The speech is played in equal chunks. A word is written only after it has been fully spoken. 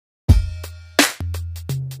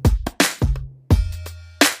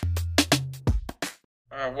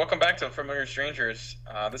Welcome back to Familiar Strangers.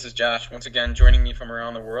 This is Josh. Once again, joining me from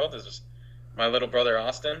around the world is my little brother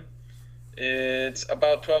Austin. It's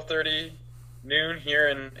about 12:30 noon here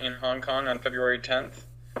in Hong Kong on February 10th,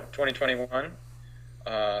 2021.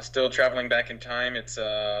 Still traveling back in time. It's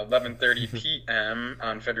 11:30 p.m.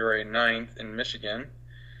 on February 9th in Michigan.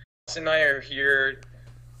 Austin and I are here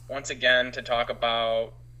once again to talk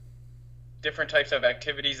about different types of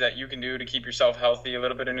activities that you can do to keep yourself healthy, a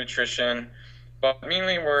little bit of nutrition. But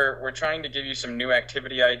mainly, we're trying to give you some new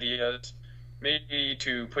activity ideas, maybe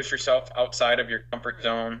to push yourself outside of your comfort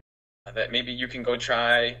zone that maybe you can go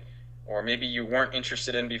try, or maybe you weren't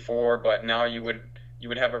interested in before, but now you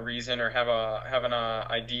would have a reason or have an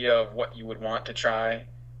idea of what you would want to try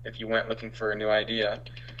if you went looking for a new idea.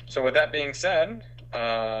 So with that being said,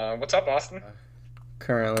 what's up, Austin?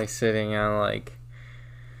 Currently sitting on like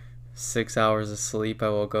 6 hours of sleep. I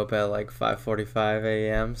woke up at like 5:45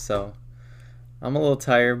 a.m. So I'm a little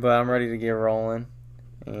tired, but I'm ready to get rolling.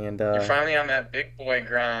 And You're finally on that big boy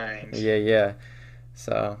grind. yeah.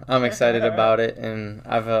 So I'm excited about it, and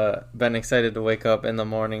I've been excited to wake up in the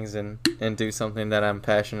mornings and do something that I'm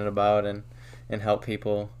passionate about and help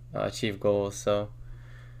people achieve goals. So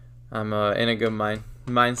I'm in a good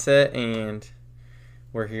mindset, and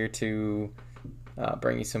we're here to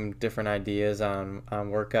bring you some different ideas on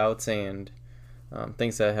workouts and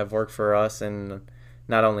things that have worked for us, and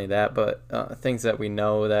not only that, but things that we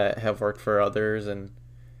know that have worked for others, and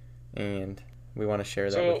we want to share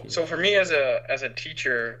that with you. So for me as a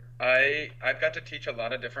teacher, I've got to teach a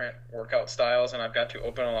lot of different workout styles, and I've got to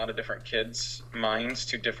open a lot of different kids' minds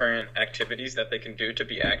to different activities that they can do to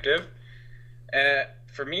be active.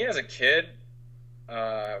 For me as a kid,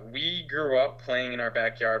 we grew up playing in our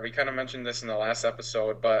backyard. We kind of mentioned this in the last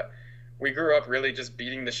episode, but we grew up really just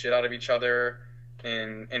beating the shit out of each other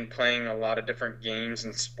and playing a lot of different games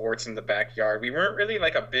and sports in the backyard. We weren't really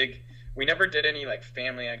like we never did any like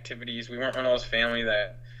family activities. We weren't one of those family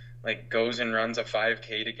that like goes and runs a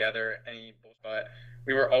 5K together. But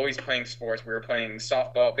we were always playing sports. We were playing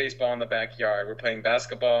softball, baseball in the backyard. We were playing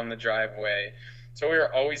basketball in the driveway. So we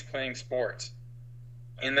were always playing sports.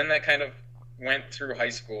 And then that kind of went through high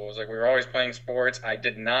school. It was like we were always playing sports. I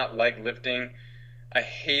did not like lifting. I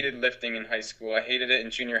hated lifting in high school. I hated it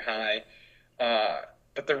in junior high.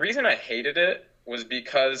 But the reason I hated it was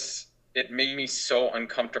because it made me so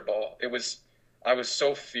uncomfortable. I was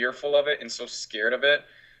so fearful of it and so scared of it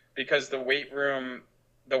because the weight room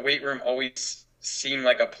always seemed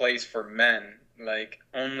like a place for men. Like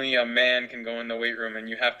only a man can go in the weight room and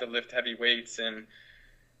you have to lift heavy weights.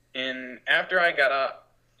 And after I got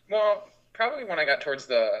up, well, probably when I got towards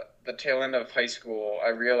the tail end of high school, I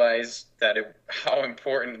realized how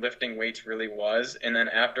important lifting weights really was. And then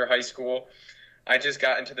after high school, I just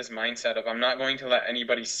got into this mindset of I'm not going to let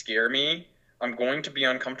anybody scare me. I'm going to be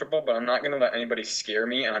uncomfortable, but I'm not going to let anybody scare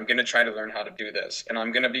me, and I'm going to try to learn how to do this. And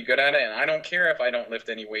I'm going to be good at it, and I don't care if I don't lift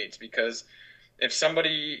any weights, because if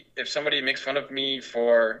somebody makes fun of me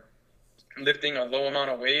for lifting a low amount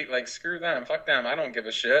of weight, like screw them, fuck them, I don't give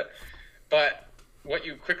a shit. But what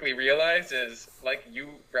you quickly realize is, like you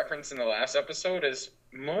referenced in the last episode, is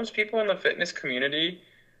most people in the fitness community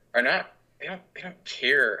are not they don't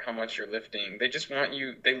care how much you're lifting. They just want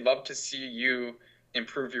you, they love to see you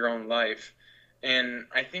improve your own life. And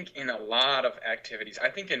I think in a lot of activities, I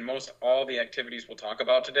think in most all the activities we'll talk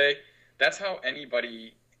about today, that's how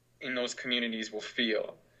anybody in those communities will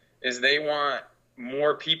feel, is they want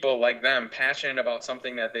more people like them passionate about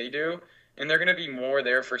something that they do, and they're going to be more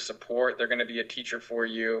there for support. They're going to be a teacher for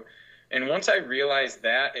you. And once I realized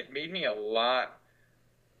that, it made me a lot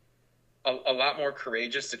more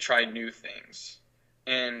courageous to try new things.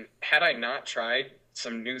 And had I not tried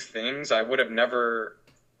some new things, I would have never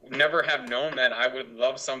have known that I would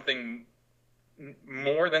love something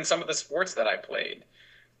more than some of the sports that I played.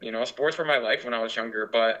 You know, sports were my life when I was younger,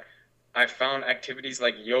 but I found activities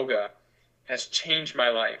like yoga has changed my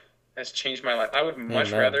life. I would much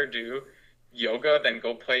Amen. rather do yoga than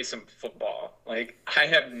go play some football. Like, I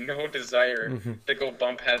have no desire to go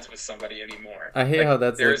bump heads with somebody anymore. I hate Like, how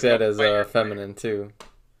that's there looked is no at as fire. feminine too.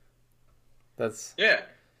 That's, Yeah.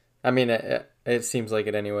 I mean, it seems like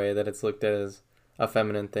it anyway that it's looked at as a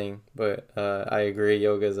feminine thing, but I agree.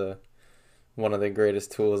 Yoga is one of the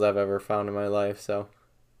greatest tools I've ever found in my life. So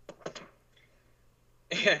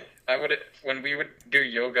I would when we would do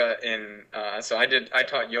yoga I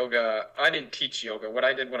taught yoga. I didn't teach yoga. What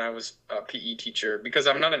I did when I was a PE teacher, because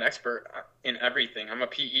I'm not an expert in everything. I'm a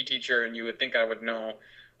PE teacher, and you would think I would know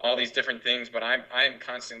all these different things, but I'm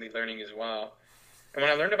constantly learning as well. And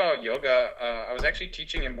when I learned about yoga, I was actually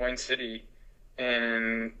teaching in Boyne City,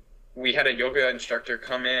 and we had a yoga instructor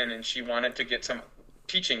come in, and she wanted to get some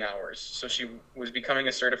teaching hours. So she was becoming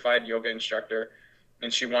a certified yoga instructor,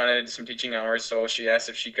 and she wanted some teaching hours. So she asked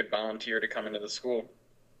if she could volunteer to come into the school.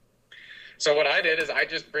 So what I did is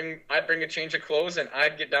I'd bring a change of clothes and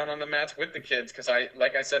I'd get down on the mats with the kids because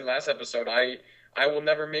like I said last episode, I will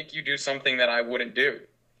never make you do something that I wouldn't do.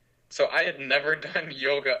 So I had never done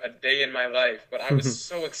yoga a day in my life, but I was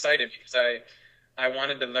so excited because I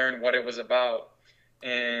wanted to learn what it was about.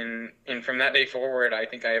 And from that day forward, I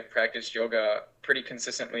think I have practiced yoga pretty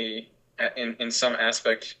consistently in some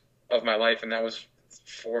aspect of my life, and that was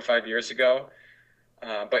 4 or 5 years ago.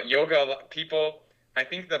 But yoga, people, I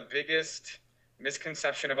think the biggest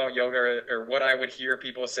misconception about yoga, or what I would hear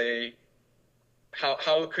people say,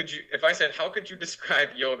 how could you, if I said, how could you describe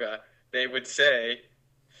yoga? They would say,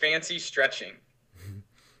 fancy stretching.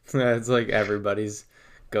 That's like everybody's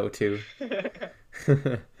go-to.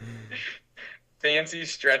 Fancy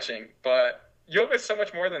stretching. But yoga is so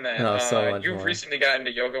much more than that. No, so much You've more. recently gotten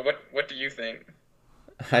into yoga. What do you think?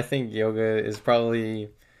 I think yoga is probably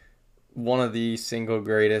one of the single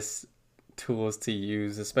greatest tools to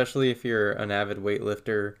use, especially if you're an avid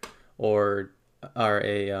weightlifter or are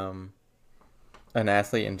an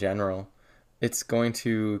athlete in general. It's going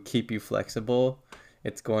to keep you flexible.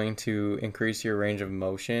 It's going to increase your range of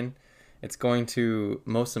motion. It's going to,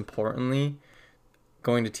 most importantly,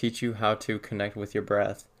 going to teach you how to connect with your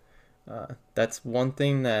breath. That's one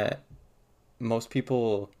thing that most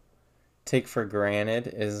people take for granted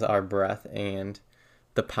is our breath and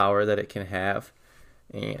the power that it can have.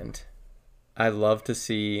 And I love to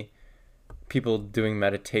see people doing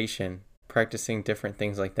meditation, practicing different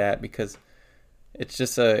things like that, because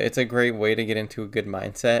it's a great way to get into a good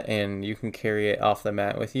mindset, and you can carry it off the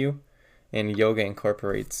mat with you. And yoga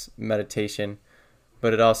incorporates meditation,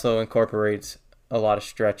 but it also incorporates a lot of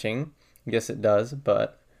stretching. Yes, it does,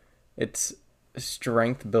 but it's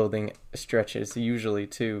strength building stretches usually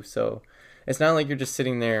too. So it's not like you're just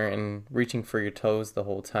sitting there and reaching for your toes the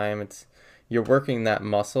whole time. You're working that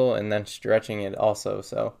muscle and then stretching it also.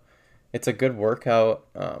 So it's a good workout.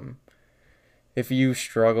 If you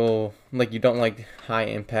struggle, like you don't like high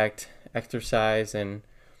impact exercise and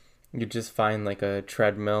you just find like a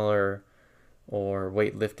treadmill or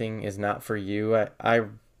weightlifting is not for you, I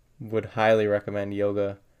would highly recommend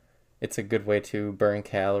yoga. It's a good way to burn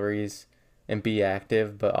calories and be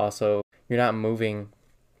active, but also you're not moving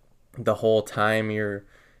the whole time. You're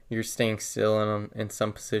staying still in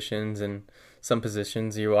some positions, and some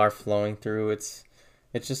positions you are flowing through. It's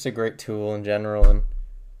just a great tool in general, and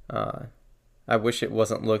I wish it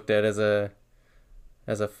wasn't looked at as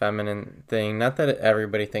a feminine thing. Not that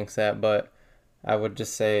everybody thinks that, but I would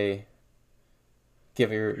just say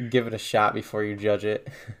give it a shot before you judge it.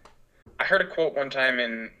 I heard a quote one time,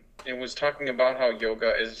 and it was talking about how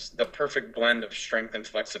yoga is the perfect blend of strength and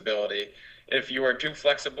flexibility. If you are too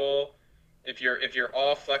flexible, if you're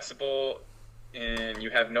all flexible and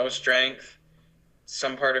you have no strength,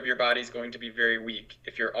 some part of your body is going to be very weak.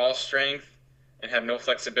 If you're all strength and have no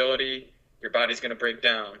flexibility, your body's going to break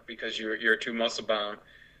down because you're too muscle bound.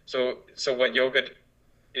 So what yoga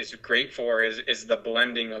is great for is the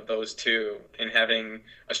blending of those two, and having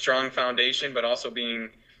a strong foundation, but also being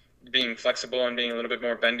flexible and being a little bit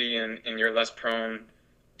more bendy, and you're less prone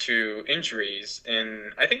to injuries.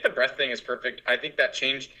 And I think the breath thing is perfect. I think that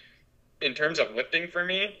changed in terms of lifting for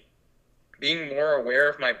me, being more aware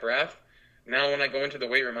of my breath. Now when I go into the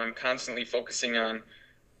weight room, I'm constantly focusing on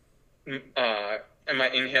my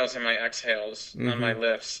inhales and my exhales on my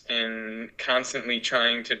lifts, and constantly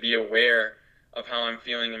trying to be aware of how I'm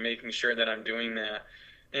feeling and making sure that I'm doing that.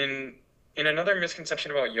 And another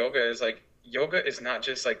misconception about yoga is like, yoga is not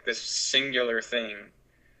just like this singular thing.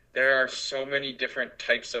 There are so many different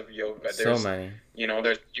types of yoga. So many. You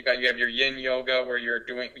have your yin yoga where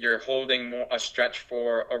you're holding a stretch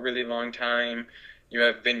for a really long time. You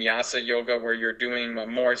have vinyasa yoga where you're doing a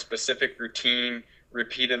more specific routine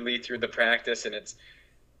repeatedly through the practice, and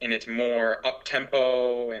it's more up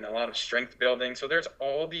tempo and a lot of strength building. So there's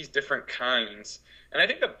all these different kinds. And I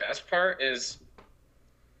think the best part is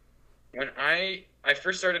when I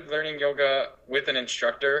first started learning yoga with an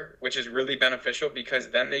instructor, which is really beneficial because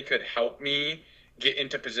then they could help me get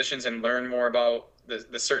into positions and learn more about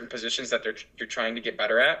the certain positions that you're trying to get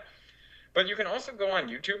better at. But you can also go on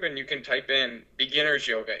YouTube and you can type in beginner's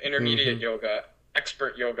yoga, intermediate yoga,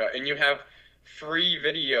 expert yoga, and you have free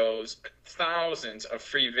videos, thousands of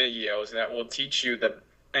free videos that will teach you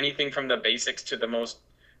anything from the basics to the most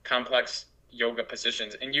complex yoga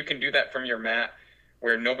positions. And you can do that from your mat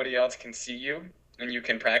where nobody else can see you, and you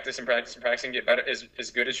can practice and practice and practice and get better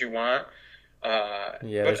as good as you want. But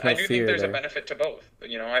I do think there's a benefit to both.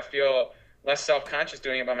 I feel less self-conscious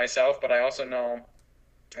doing it by myself, but I also know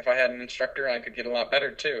If I had an instructor, I could get a lot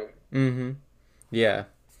better too. Mm-hmm. Yeah.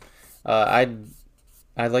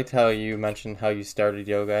 I liked how you mentioned how you started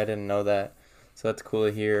yoga. I didn't know that, so that's cool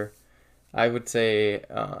to hear. I would say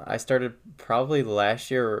I started probably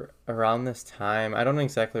last year around this time. I don't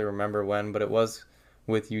exactly remember when, but it was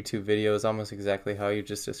with YouTube videos, almost exactly how you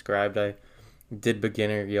just described. I did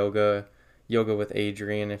beginner yoga, yoga with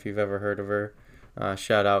Adriene, if you've ever heard of her.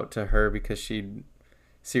 Shout out to her because she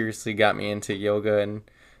seriously got me into yoga, and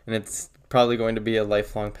it's probably going to be a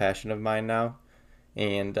lifelong passion of mine now.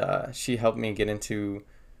 And she helped me get into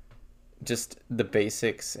just the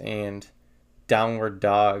basics and downward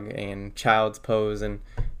dog and child's pose and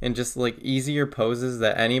just like easier poses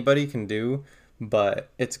that anybody can do, but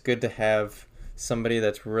it's good to have somebody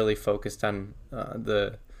that's really focused on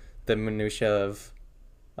the minutia of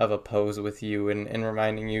a pose with you and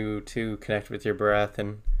reminding you to connect with your breath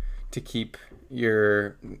and to keep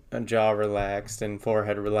your jaw relaxed and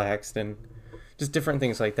forehead relaxed and just different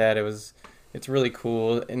things like that. It's really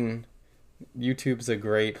cool, and YouTube's a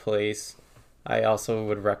great place. I also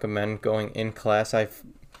would recommend going in class. I've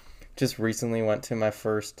just recently went to my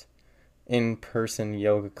first in-person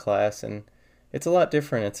yoga class, and it's a lot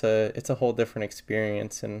different. It's a whole different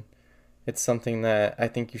experience, and it's something that I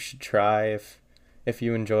think you should try if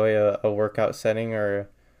you enjoy a workout setting or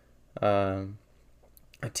um,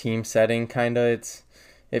 a team setting kind of.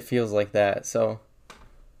 It feels like that. So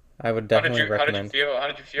I would definitely How did you recommend. feel? How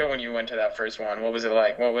did you feel when you went to that first one? What was it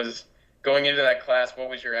like? What was going into that class? What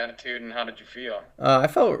was your attitude, and how did you feel? I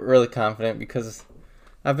felt really confident because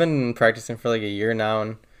I've been practicing for like a year now,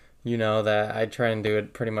 and you know that I try and do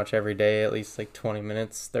it pretty much every day, at least like 20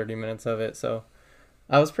 minutes, 30 minutes of it. So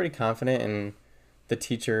I was pretty confident, and the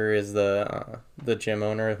teacher is the gym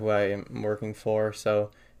owner who I am working for.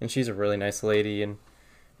 So, and she's a really nice lady,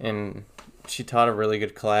 and she taught a really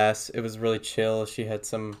good class. It was really chill. She had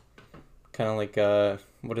some kind of like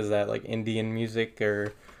what is that, like Indian music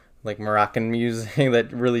or like Moroccan music,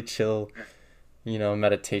 that really chill,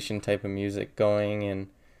 meditation type of music going,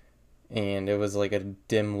 and it was like a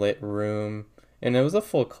dim lit room, and it was a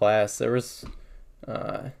full class. There was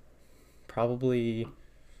uh, probably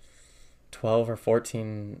 12 or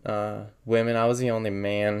 14 women. I was the only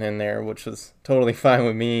man in there, which was totally fine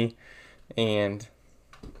with me, and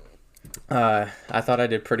I thought I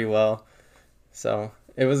did pretty well. So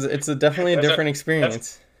definitely a That's different what that's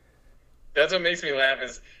experience. that's what makes me laugh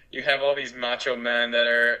is you have all these macho men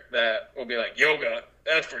that will be like yoga.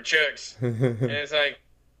 That's for chicks, and it's like,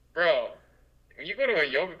 bro, when you go to a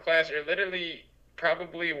yoga class, you're literally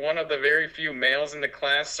probably one of the very few males in the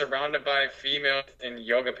class surrounded by females in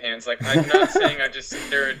yoga pants. Like, I'm not saying I just sit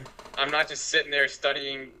there, I'm not just sitting there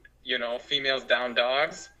studying, females down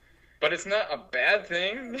dogs, but it's not a bad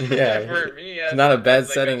thing Yeah, for me it's not a bad as like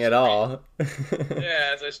a setting at straight, all.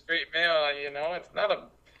 yeah, as a straight male, it's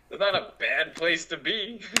not a bad place to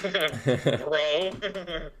be, bro.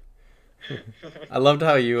 I loved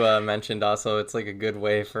how you mentioned also it's like a good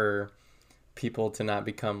way for people to not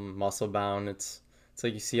become muscle bound. It's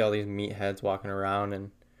like you see all these meatheads walking around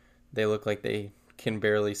and they look like they can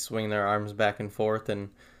barely swing their arms back and forth and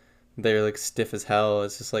they're like stiff as hell.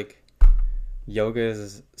 It's just like yoga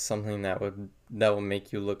is something that will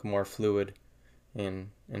make you look more fluid and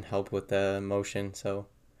help with the motion. So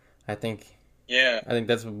I think Yeah. I think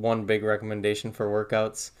that's one big recommendation for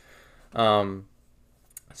workouts. Um,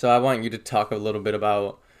 so I want you to talk a little bit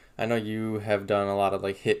about. I know you have done a lot of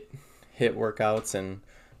like hit workouts and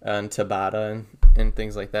Tabata and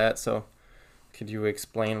things like that. So could you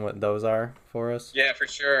explain what those are for us? Yeah, for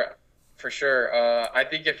sure. For sure. I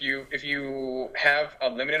think if you have a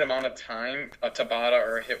limited amount of time, a Tabata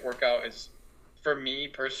or a hit workout is, for me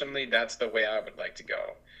personally, that's the way I would like to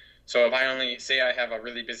go. So if I only say I have a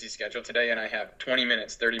really busy schedule today and I have 20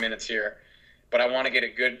 minutes, 30 minutes here, but I want to get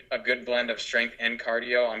a good blend of strength and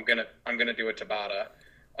cardio, I'm gonna do a Tabata.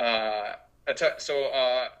 Uh,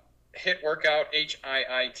 Hit workout,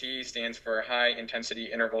 HIIT, stands for high intensity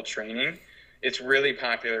interval training. It's really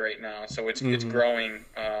popular right now, so it's Mm-hmm. growing,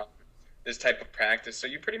 this type of practice. So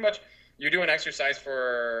you do an exercise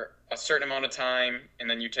for a certain amount of time, and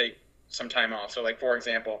then you take some time off. So like for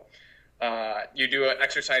example, you do an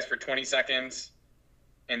exercise for 20 seconds,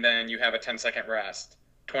 and then you have a 10-second rest.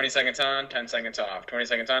 20 seconds on, 10 seconds off. 20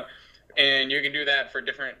 seconds on, and you can do that for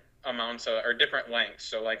different amounts or different lengths.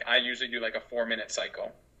 So like I usually do like a 4 minute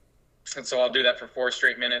cycle. And so I'll do that for 4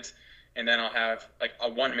 straight minutes, and then I'll have like a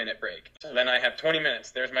 1 minute break. So then I have 20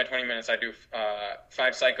 minutes. There's my 20 minutes. I do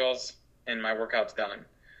 5 cycles, and my workout's done.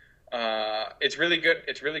 It's really good.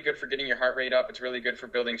 It's really good for getting your heart rate up. It's really good for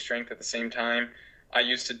building strength at the same time. I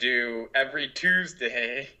used to do every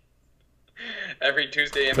Tuesday. Every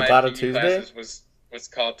Tuesday in my Tabata PE Tuesday? classes was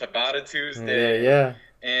called Tabata Yeah, Tuesday, yeah.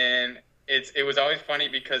 and it was always funny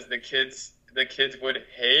because the kids would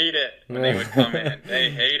hate it when they would come in. They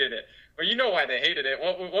hated it. Well, you know why they hated it.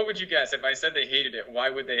 What would you guess if I said they hated it? Why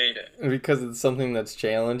would they hate it? Because it's something that's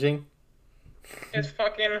challenging. It's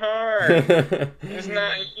fucking hard. It's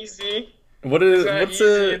not easy. What It's is not what's easy.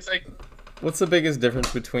 the It's like, what's the biggest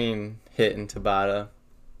difference between hit and Tabata?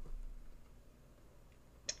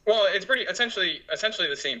 well, it's pretty essentially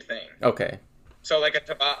the same thing. Okay. So like a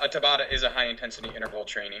Tabata is a high intensity interval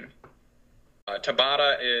training.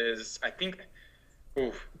 Tabata is, I think,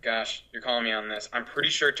 ooh, gosh, you're calling me on this. I'm pretty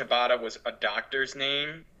sure Tabata was a doctor's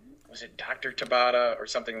name. Was it Dr. Tabata or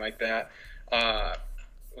something like that? Uh,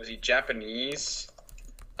 was he Japanese?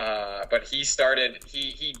 But he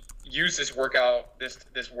used this workout, this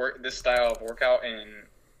style of workout,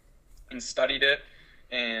 and studied it.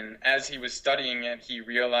 And as he was studying it, he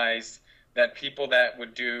realized that people that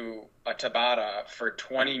would do a Tabata for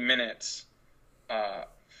 20 minutes uh,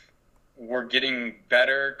 were getting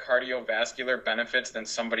better cardiovascular benefits than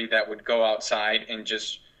somebody that would go outside and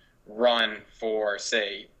just run for,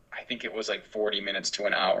 say, I think it was like 40 minutes to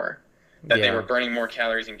an hour. That they were Yeah. burning more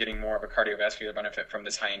calories and getting more of a cardiovascular benefit from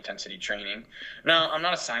this high intensity training. Now, I'm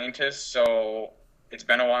not a scientist, so it's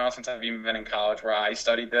been a while since I've even been in college where I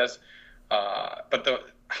studied this.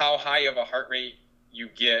 But how high of a heart rate you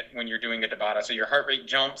get when you're doing a Tabata, so your heart rate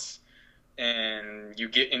jumps and you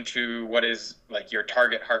get into what is like your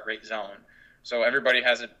target heart rate zone. So everybody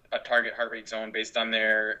has a target heart rate zone based on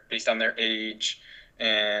their age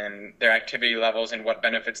and their activity levels and what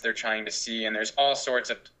benefits they're trying to see. And there's all sorts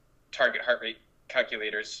of target heart rate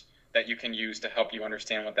calculators that you can use to help you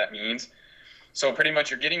understand what that means. So pretty much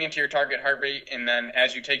you're getting into your target heart rate, and then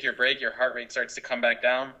as you take your break, your heart rate starts to come back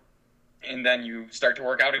down, and then you start to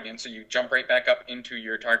work out again. So you jump right back up into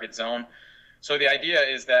your target zone. So the idea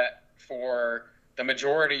is that for the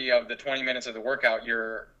majority of the 20 minutes of the workout,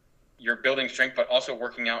 you're building strength, but also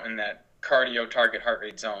working out in that cardio target heart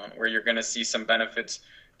rate zone where you're going to see some benefits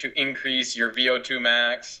to increase your VO2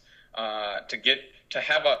 max, to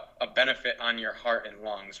have a benefit on your heart and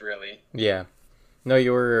lungs, really. Yeah. No,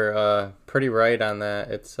 you were pretty right on that.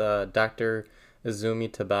 It's Dr. Izumi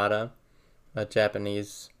Tabata, a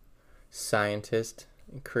Japanese scientist,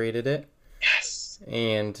 created it. Yes.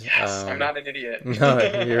 And Yes. I'm not an idiot. no,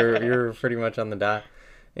 you're pretty much on the dot.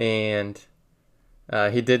 And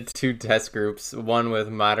he did two test groups, one with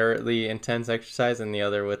moderately intense exercise and the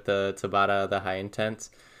other with the Tabata, the high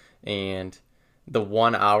intense. And the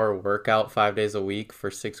 1 hour workout 5 days a week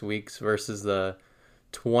for 6 weeks versus the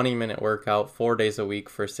 20-minute workout 4 days a week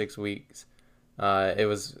for 6 weeks. It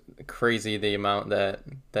was crazy the amount that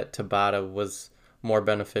Tabata was more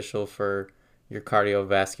beneficial for your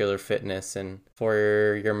cardiovascular fitness and for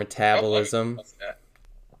your How long ago metabolism was that?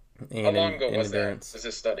 How and long ago was that? endurance. Was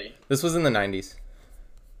this study? This was in the 90s.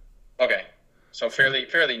 Okay. So fairly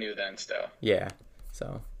new then still. Yeah.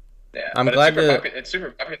 So Yeah. I'm But glad to it's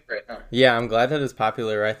super popular right now. yeah, I'm glad that it's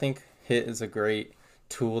popular. I think HIIT is a great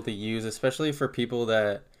tool to use, especially for people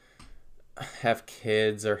that have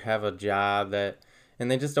kids or have a job that and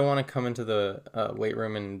they just don't want to come into the weight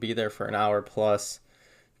room and be there for an hour plus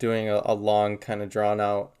doing a long kind of drawn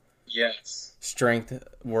out Yes. strength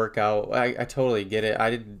workout. I totally get it.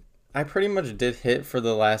 I pretty much did HIIT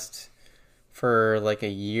for like a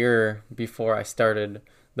year before I started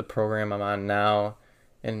the program I'm on now,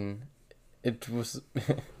 and it was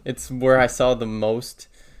it's where I saw the most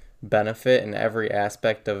benefit in every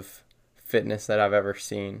aspect of fitness that I've ever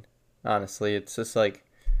seen. Honestly, it's just like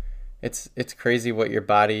it's crazy what your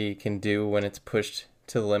body can do when it's pushed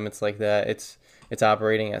to the limits like that. It's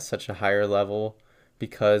operating at such a higher level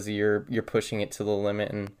because you're pushing it to the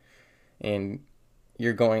limit and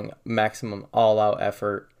you're going maximum all out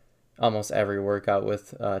effort almost every workout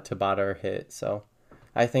with Tabata or HIIT. So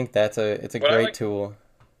I think it's a What I great like tool.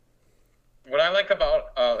 what I like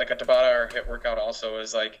about like a Tabata or HIIT workout also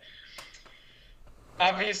is like,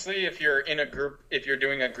 obviously if you're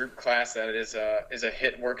doing a group class that is a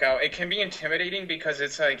HIIT workout, it can be intimidating because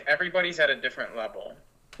it's like everybody's at a different level.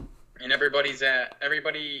 And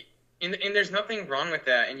and there's nothing wrong with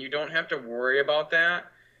that, and you don't have to worry about that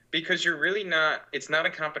because you're really not. It's not a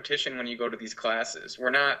competition when you go to these classes. You're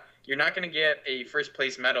not going to get a first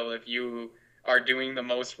place medal if you are doing the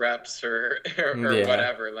most reps or Yeah.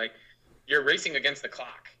 whatever. Like, you're racing against the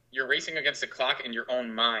clock. You're racing against the clock in your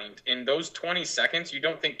own mind. In those 20 seconds, you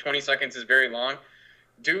don't think 20 seconds is very long.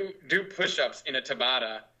 Do push-ups in a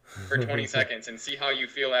Tabata for 20 seconds and see how you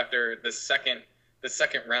feel after the second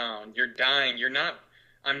round. You're dying. You're not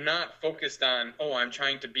I'm not focused on, oh, I'm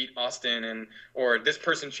trying to beat Austin or this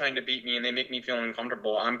person's trying to beat me and they make me feel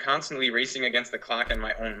uncomfortable. I'm constantly racing against the clock in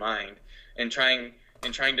my own mind and trying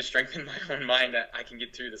to strengthen my own mind that I can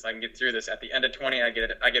get through this. I can get through this. At the end of 20, I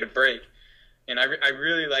get a break. And I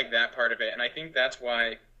really like that part of it. And I think that's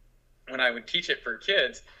why when I would teach it for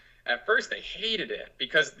kids, at first they hated it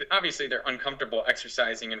because obviously they're uncomfortable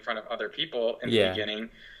exercising in front of other people in the beginning,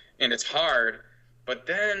 and it's hard. But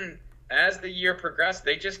then as the year progressed,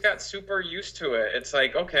 they just got super used to it. It's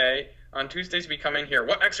like, okay, on Tuesdays we come in here.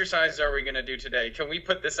 What exercises are we going to do today? Can we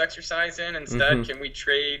put this exercise in instead? Mm-hmm. Can we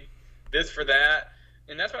trade this for that?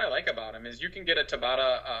 And that's what I like about them is you can get a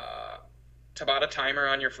Tabata timer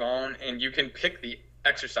on your phone, and you can pick the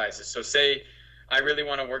exercises. So say I really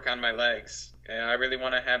want to work on my legs. Okay? I really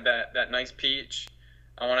want to have that nice peach.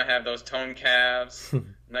 I want to have those toned calves,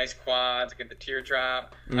 nice quads, get the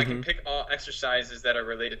teardrop. Mm-hmm. I can pick all exercises that are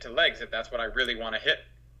related to legs if that's what I really want to hit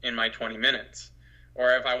in my 20 minutes.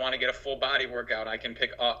 Or if I want to get a full body workout, I can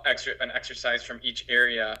pick an exercise from each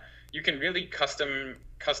area. You can really custom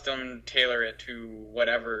tailor it to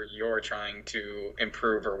whatever you're trying to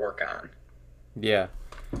improve or work on. Yeah,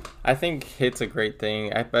 I think HIIT's a great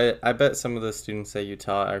thing. I bet some of the students that you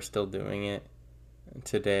taught are still doing it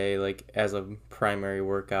today, like as a primary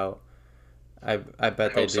workout. I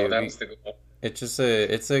bet they do. So that was the goal.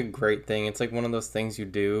 It's a great thing. It's like one of those things you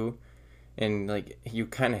do, and like you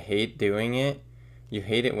kind of hate doing it. You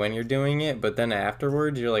hate it when you're doing it, but then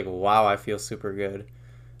afterwards you're like, wow, I feel super good.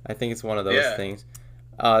 I think it's one of those things.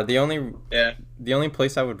 The only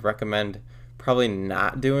place I would recommend probably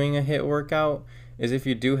not doing a HIIT workout is if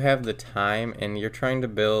you do have the time and you're trying to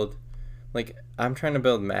build, like I'm trying to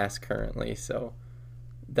build mass currently, so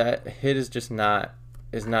that HIIT is just not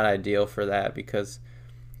ideal for that because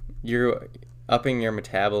you're upping your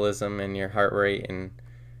metabolism and your heart rate, and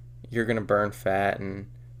you're gonna burn fat, and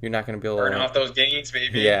you're not gonna be able to burn off those gains,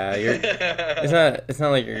 baby. Yeah, it's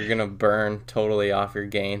not like you're gonna burn totally off your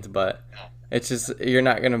gains, but it's just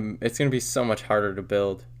it's gonna be so much harder to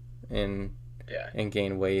build and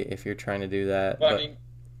gain weight if you're trying to do that. Well, I mean,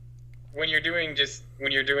 when you're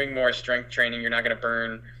doing more strength training, you're gonna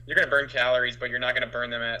burn calories, but you're not gonna burn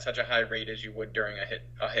them at such a high rate as you would during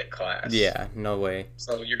a HIIT class. Yeah, no way.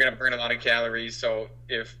 So you're gonna burn a lot of calories. So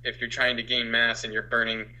if you're trying to gain mass and you're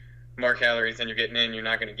burning more calories than you're getting in, you're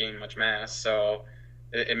not gonna gain much mass. So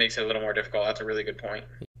it makes it a little more difficult. That's a really good point.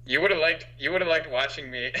 You would have liked watching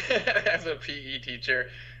me as a PE teacher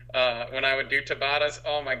when I would do Tabatas.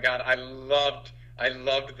 Oh my God, I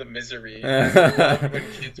loved the misery.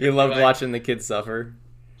 You loved watching the kids suffer.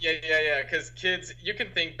 Yeah. Because kids, you can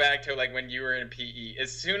think back to like when you were in PE.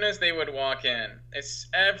 As soon as they would walk in, it's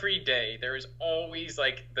every day there was always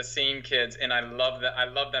like the same kids, and I love that. I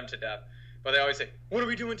love them to death. But they always say, "What are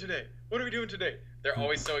we doing today? What are we doing today?" They're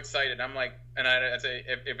always so excited. I'm like, and I'd say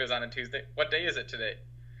if it was on a Tuesday, "What day is it today?"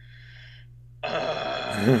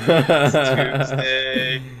 It's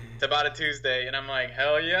Tuesday. It's about a Tuesday, and I'm like,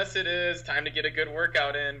 hell yes it is. Time to get a good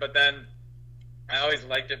workout in. But then I always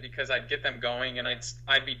liked it because I'd get them going, and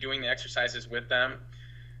I'd be doing the exercises with them.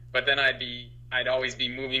 But then I'd always be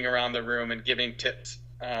moving around the room and giving tips,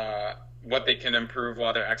 what they can improve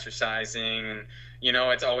while they're exercising. And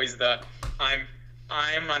it's always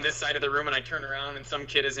I'm on this side of the room, and I turn around, and some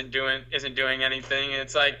kid isn't doing anything, and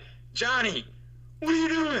it's like, Johnny, what are you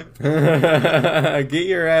doing? Get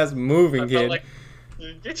your ass moving, kid. Like,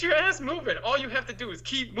 get your ass moving. All you have to do is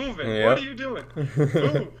keep moving. Yep. What are you doing?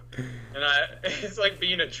 Move. And it's like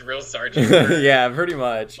being a drill sergeant. Yeah, pretty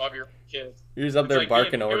much. Of your kids. You're just up there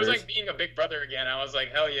barking orders. It was like being a big brother again. I was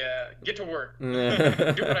like, hell yeah, get to work.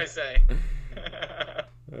 Do what I say.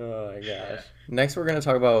 Oh my gosh. Next, we're gonna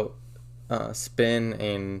talk about spin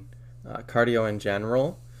and cardio in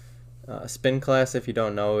general. Spin class, if you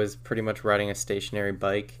don't know, is pretty much riding a stationary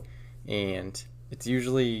bike, and it's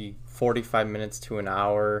usually 45 minutes to an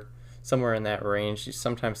hour, somewhere in that range,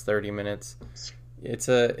 sometimes 30 minutes. It's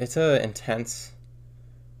a intense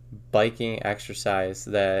biking exercise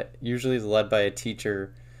that usually is led by a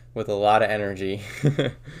teacher with a lot of energy.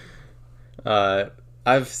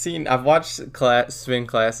 I've watched spin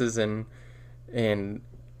classes and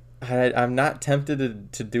I'm not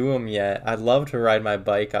tempted to do them yet. I'd love to ride my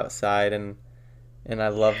bike outside, and I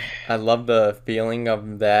love the feeling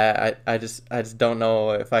of that. I just don't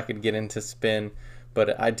know if I could get into spin,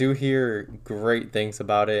 but I do hear great things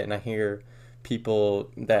about it, and I hear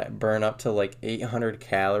people that burn up to like 800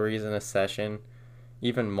 calories in a session,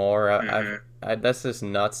 even more. That's just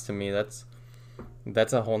nuts to me.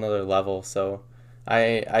 That's a whole nother level. So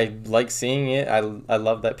I like seeing it. I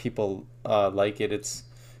love that people like it. It's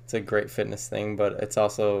a great fitness thing, but it's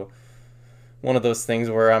also one of those things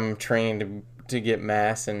where I'm training to get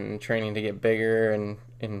mass and training to get bigger,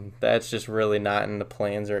 and that's just really not in the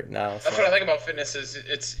plans right now. That's So what I like about fitness is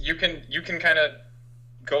it's you can kind of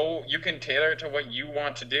go, you can tailor it to what you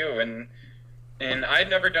want to do. And I'd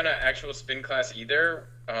never done an actual spin class either.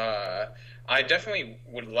 I definitely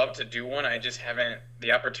would love to do one. I just haven't,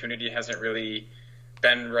 the opportunity hasn't really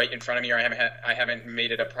been right in front of me, or I haven't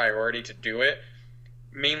made it a priority to do it.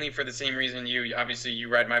 Mainly for the same reason obviously you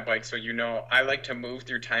ride my bike, so I like to move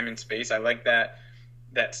through time and space. I like that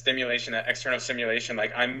stimulation, that external stimulation.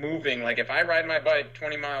 Like I'm moving. Like if I ride my bike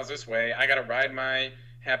 20 miles this way, I got to ride my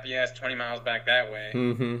happy ass 20 miles back that way.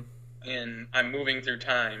 hmm And I'm moving through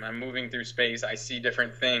time. I'm moving through space. I see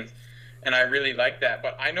different things, and I really like that.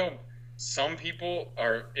 But I know some people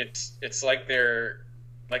are. It's like they're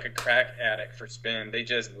like a crack addict for spin. They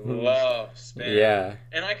just love spin. Yeah.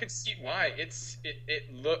 And I could see why. It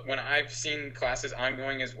look, when I've seen classes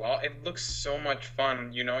ongoing as well, it looks so much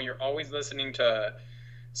fun. You're always listening to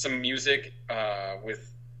some music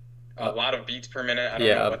with a lot of beats per minute. I don't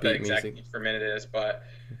know what the exact beats per minute is, but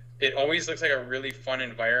it always looks like a really fun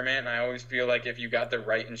environment. And I always feel like if you got the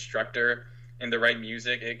right instructor and the right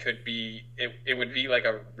music, it would be like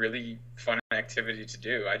a really fun activity to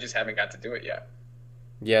do. I just haven't got to do it yet.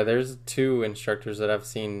 Yeah, there's two instructors that I've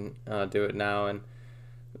seen do it now, and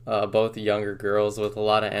both younger girls with a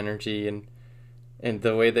lot of energy, and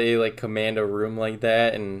the way they like command a room like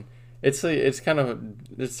that, and it's kind of,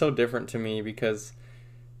 it's so different to me because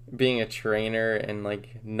being a trainer and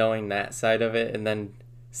like knowing that side of it, and then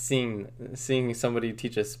seeing somebody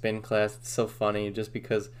teach a spin class, it's so funny just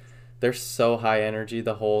because they're so high energy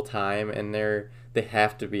the whole time, and they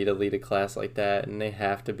have to be to lead a class like that, and they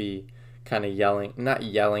have to be kind of yelling, not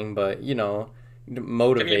yelling, but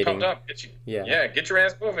motivating. Get you pumped up. Yeah, get your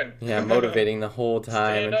ass moving. Yeah, motivating the whole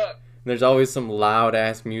time. Stand up. There's always some loud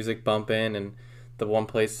ass music bumping, and the one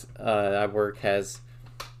place I work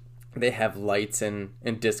they have lights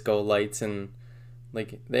and disco lights, and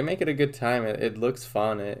like they make it a good time. It looks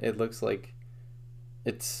fun. It looks like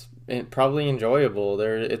it's probably enjoyable.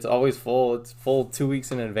 It's always full. It's full 2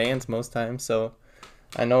 weeks in advance most times. So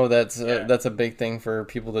I know that's a big thing for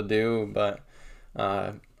people to do, but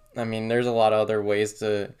I mean, there's a lot of other ways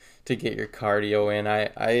to get your cardio in.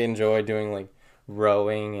 I enjoy doing like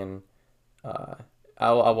rowing, and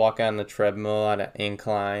I'll walk on the treadmill on an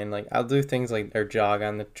incline. Like I'll do things like, or jog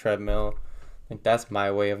on the treadmill. Like that's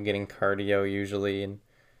my way of getting cardio usually,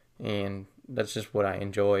 and that's just what I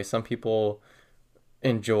enjoy. Some people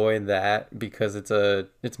enjoy that because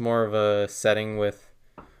it's more of a setting with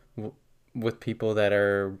people that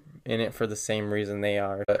are in it for the same reason they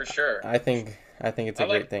are. But for sure. I think it's a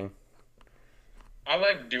great thing. I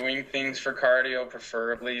like doing things for cardio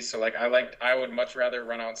preferably. So like I would much rather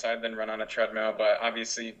run outside than run on a treadmill, but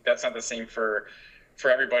obviously that's not the same for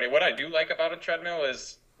everybody. What I do like about a treadmill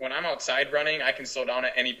is when I'm outside running, I can slow down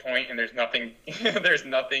at any point and there's nothing there's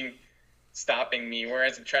nothing stopping me.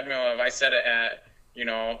 Whereas a treadmill, if I set it at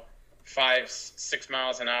 5-6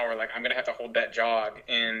 miles an hour, like I'm gonna have to hold that jog,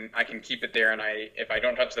 and I can keep it there, and if I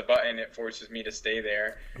don't touch the button, it forces me to stay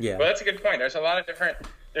there. Yeah. Well, that's a good point. There's a lot of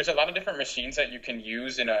different machines that you can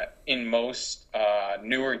use in most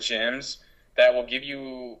newer gyms that will give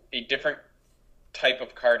you a different type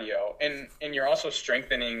of cardio, and you're also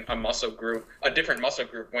strengthening a different muscle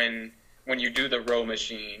group when you do the row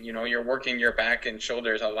machine. You're working your back and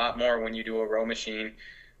shoulders a lot more when you do a row machine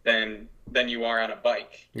than you are on a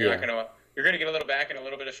bike. You're gonna get a little back and a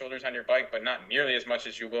little bit of shoulders on your bike, but not nearly as much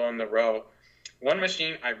as you will in the row. One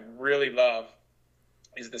machine I really love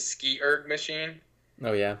is the ski erg machine.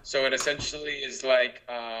 Oh yeah. So it essentially is like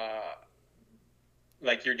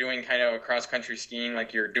you're doing kind of a cross country skiing,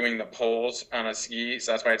 like you're doing the poles on a ski.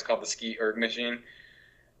 So that's why it's called the ski erg machine.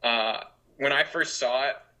 When I first saw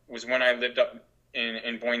it was when I lived up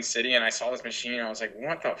in Boyne City, and I saw this machine, and I was like,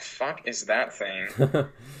 what the fuck is that thing?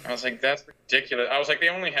 I was like, that's ridiculous. I was like, they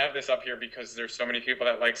only have this up here because there's so many people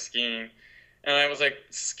that like skiing. And I was like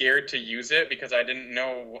scared to use it because I didn't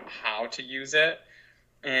know how to use it.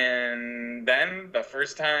 And then the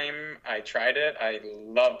first time I tried it, I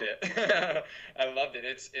loved it. I loved it.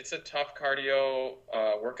 It's a tough cardio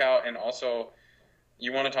workout, and also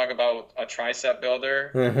you want to talk about a tricep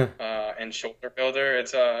builder and shoulder builder.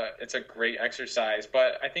 It's a great exercise.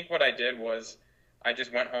 But I think what I did was I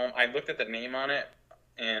just went home. I looked at the name on it,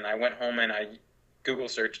 and I went home and I Google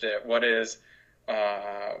searched it. What is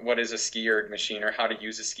a ski erg machine, or how to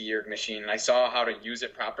use a ski erg machine? And I saw how to use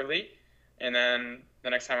it properly. And then the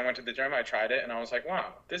next time I went to the gym, I tried it, and I was like,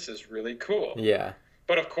 wow, this is really cool. Yeah.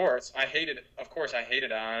 But of course I hated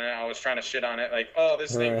on it. I was trying to shit on it, like, oh,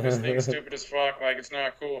 this thing's stupid as fuck, like, it's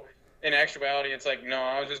not cool. in actuality, it's like, no,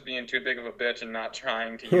 I was just being too big of a bitch and not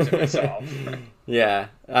trying to use it myself. Yeah,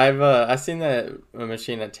 I've seen that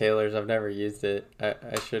machine at Taylor's. I've never used it.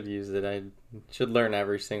 I should use it. I should learn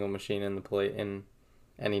every single machine in the plate in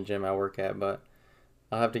any gym I work at, but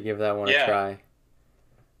I'll have to give that one a Yeah, try.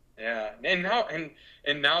 yeah. And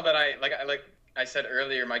now that like I said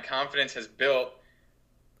earlier, my confidence has built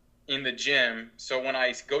in the gym. So when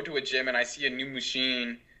I go to a gym and I see a new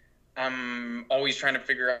machine, I'm always trying to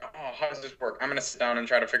figure out, oh, how does this work? I'm gonna sit down and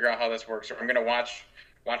try to figure out how this works, or I'm gonna watch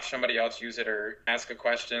somebody else use it, or ask a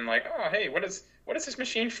question like, oh, hey, what is this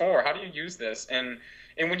machine for? How do you use this? And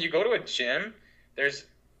when you go to a gym, there's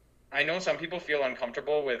I know some people feel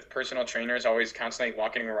uncomfortable with personal trainers always constantly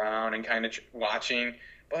walking around and kind of watching,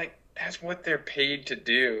 but like that's what they're paid to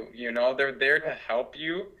do. They're there to help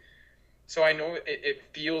you. So I know it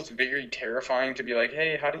feels very terrifying to be like,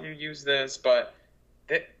 hey, how do you use this? But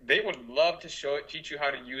they would love to teach you how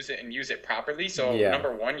to use it and use it properly. So Yeah.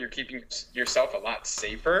 number one, you're keeping yourself a lot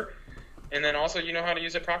safer, and then also you know how to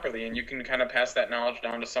use it properly, and you can kind of pass that knowledge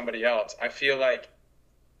down to somebody else. I feel like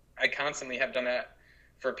I constantly have done that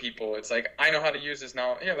for people. It's like, I know how to use this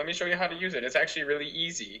now. Here, let me show you how to use it. It's actually really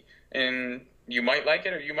easy, and you might like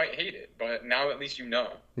it or you might hate it, but now at least you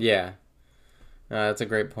know. Yeah. That's a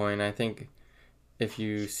great point. I think if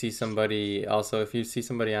you see somebody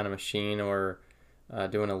on a machine or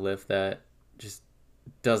doing a lift that just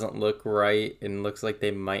doesn't look right and looks like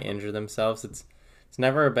they might injure themselves, it's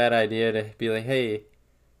never a bad idea to be like, hey,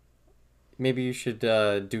 maybe you should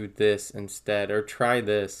do this instead, or try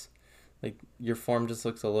this. Like, your form just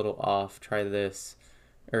looks a little off. Try this,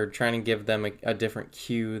 or trying to give them a different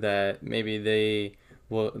cue that maybe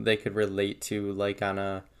they could relate to, like on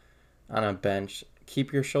a bench.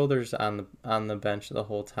 Keep your shoulders on the bench the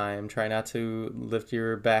whole time. Try not to lift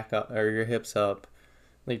your back up or your hips up,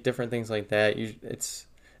 like different things like that. It's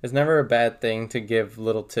never a bad thing to give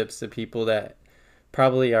little tips to people that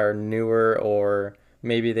probably are newer, or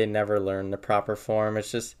maybe they never learned the proper form.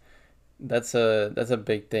 It's just that's a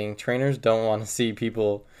big thing. Trainers don't want to see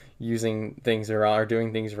people using things wrong or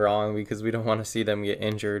doing things wrong, because we don't want to see them get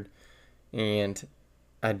injured. And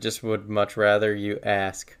I just would much rather you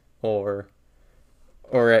ask or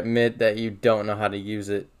admit that you don't know how to use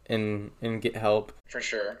it and get help. For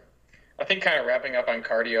sure. I think kind of wrapping up on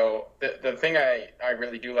cardio, the thing I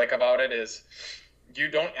really do like about it is you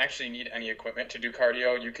don't actually need any equipment to do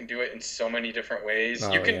cardio. You can do it in so many different ways.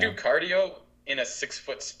 Oh You can do yeah. cardio in a 6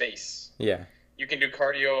 foot space. Yeah. You can do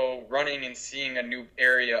cardio running and seeing a new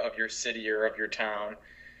area of your city or of your town.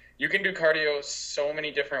 You can do cardio so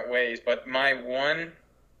many different ways, but my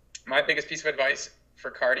biggest piece of advice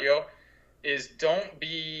for cardio is don't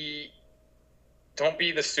be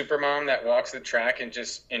the super mom that walks the track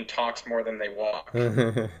and talks more than they walk.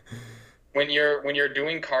 When you're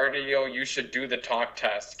doing cardio, you should do the talk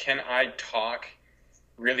test. Can I talk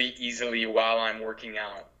really easily while I'm working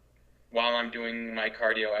out, while I'm doing my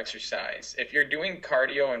cardio exercise? If you're doing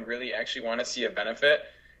cardio and really actually want to see a benefit,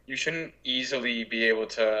 you shouldn't easily be able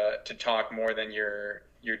to talk more than you're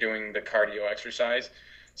doing the cardio exercise.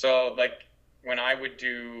 So like when I would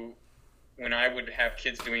do when I would have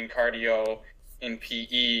kids doing cardio in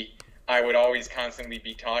PE, I would always constantly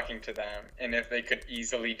be talking to them. And if they could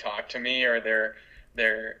easily talk to me, or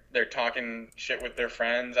they're talking shit with their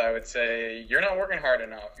friends, I would say, you're not working hard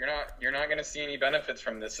enough. You're not going to see any benefits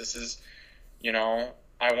from this. This is, you know,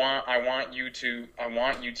 I want you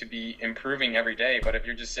to be improving every day, but if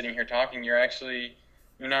you're just sitting here talking, you're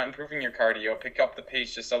not improving your cardio. Pick up the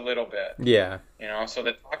pace just a little bit. Yeah. So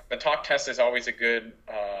the talk test is always a good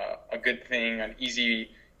thing, an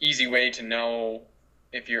easy way to know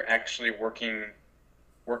if you're actually working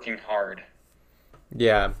hard.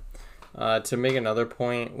 Yeah. To make another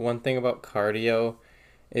point, one thing about cardio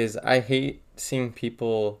is I hate seeing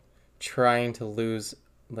people trying to lose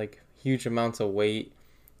like huge amounts of weight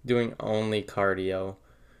doing only cardio.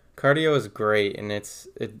 Cardio is great, and it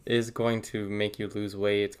is going to make you lose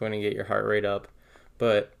weight. It's going to get your heart rate up.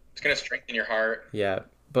 But It's going to strengthen your heart. yeah,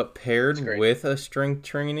 but It's paired great. with a strength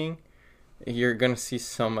training, you're going to see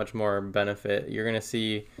so much more benefit. You're going to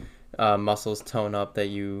see muscles tone up that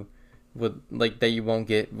you won't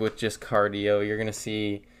get with just cardio. You're going to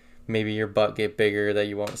see maybe your butt get bigger that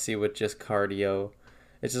you won't see with just cardio.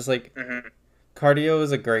 It's just like Hmm. cardio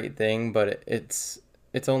is a great thing, but it's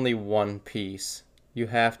only one piece. You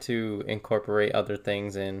have to incorporate other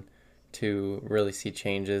things in to really see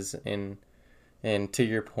changes in. And to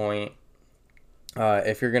your point,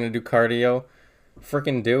 if you're gonna do cardio,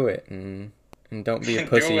 freaking do it, and don't be a Do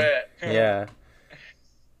pussy. it. Yeah.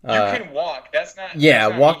 You Uh, can walk. That's not yeah.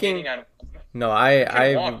 me hating Walking. on. No, You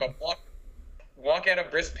can walk, I but walk at a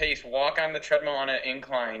brisk pace, walk on the treadmill on an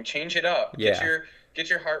incline, change it up. Yeah. Get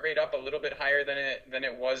your heart rate up a little bit higher than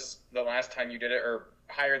it was the last time you did it, or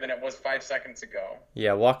higher than it was 5 seconds ago.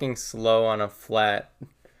 Yeah, walking slow on a flat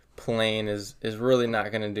plane is really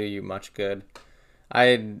not going to do you much good.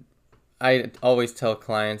 I always tell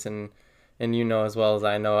clients, and you know as well as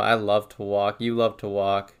I know, I love to walk. You love to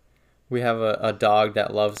walk. We have a dog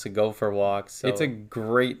that loves to go for walks. So it's a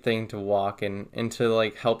great thing to walk and to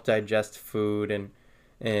like help digest food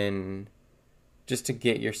and just to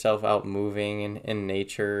get yourself out moving in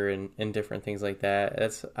nature and different things like that.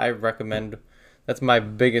 That's my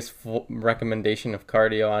biggest recommendation of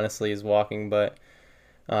cardio, honestly, is walking. But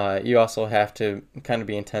you also have to kind of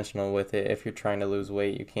be intentional with it. If you're trying to lose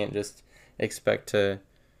weight, you can't just expect to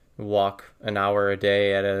walk an hour a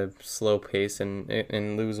day at a slow pace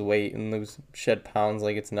and lose weight and shed pounds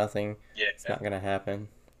like it's nothing. Yeah. It's not gonna happen.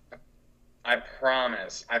 I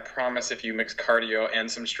promise if you mix cardio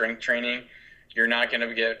and some strength training, you're not going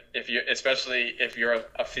to get, especially if you're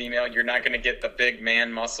a female, you're not going to get the big man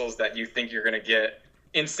muscles that you think you're going to get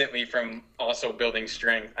instantly from also building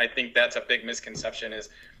strength. I think that's a big misconception is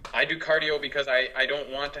I do cardio because I don't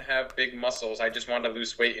want to have big muscles. I just want to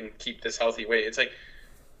lose weight and keep this healthy weight. It's like,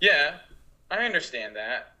 yeah, I understand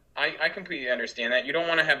that. I completely understand that. You don't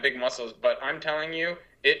want to have big muscles, but I'm telling you,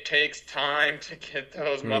 it takes time to get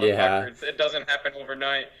those motherfuckers. Yeah. It doesn't happen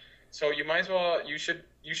overnight. So you might as well, you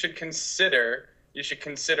should consider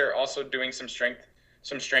also doing some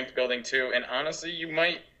strength building too. And honestly, you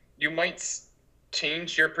might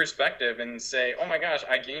change your perspective and say, oh my gosh,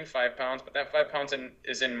 I gained 5 pounds, but that 5 pounds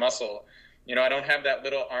is in muscle. You know, I don't have that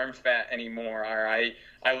little arm fat anymore, or I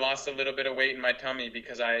lost a little bit of weight in my tummy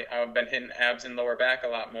because I've been hitting abs and lower back a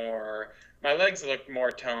lot more, or my legs look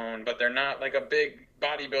more toned, but they're not like a big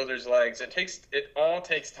bodybuilder's legs. It all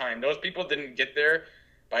takes time. Those people didn't get there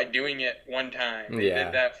by doing it one time. They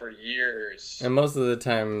did that for years. And most of the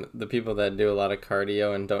time, the people that do a lot of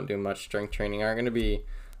cardio and don't do much strength training aren't going to be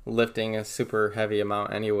lifting a super heavy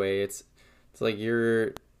amount anyway. It's like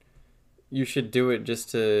you should do it just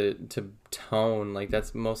to tone. Like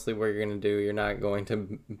that's mostly what you're going to do. You're not going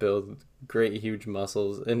to build great huge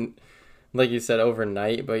muscles, and like you said,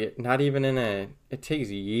 overnight, but not even it takes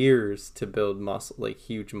years to build muscle, like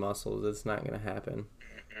huge muscles. It's not going to happen.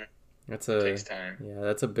 It takes time. Yeah,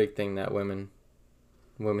 that's a big thing that women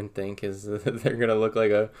think is that they're going to look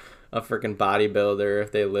like a freaking bodybuilder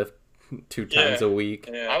if they lift 2 times a week.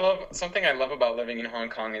 Yeah. Something I love about living in Hong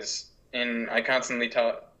Kong is, and I constantly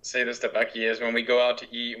say this to Becky, is when we go out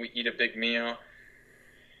to eat, we eat a big meal,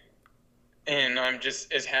 and I'm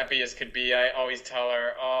just as happy as could be. I always tell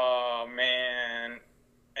her, oh man,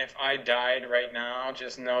 if I died right now,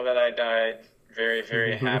 just know that I died very,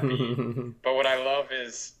 very happy. But what I love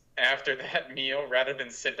is after that meal, rather than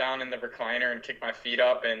sit down in the recliner and kick my feet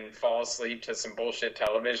up and fall asleep to some bullshit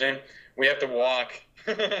television, we have to walk.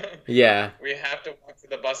 Yeah. We have to walk to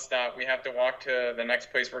the bus stop. We have to walk to the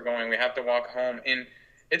next place we're going. We have to walk home. And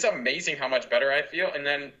it's amazing how much better I feel. And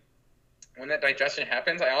then when that digestion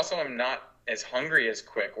happens, I also am not as hungry as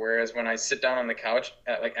quick. Whereas when I sit down on the couch,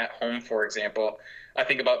 at home, for example, I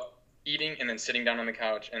think about eating and then sitting down on the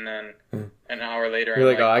couch, and then an hour later,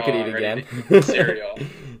 you're like, I could eat again. Cereal.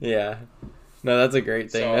 Yeah. No, that's a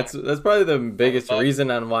great thing. So, that's probably the biggest reason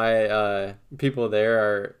on why people there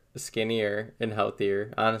are skinnier and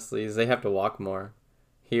healthier, honestly, is they have to walk more.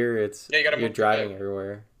 Here you're driving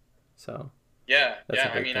everywhere. So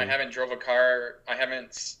I mean, I haven't drove a car. I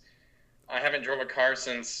haven't drove a car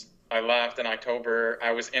since I left in October.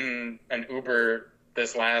 I was in an Uber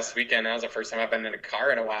this last weekend. That was the first time I've been in a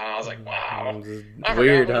car in a while. I was like, wow, I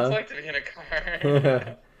weird, forgot what it's like to be in a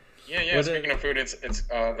car. Yeah. Speaking of food, it's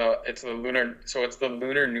the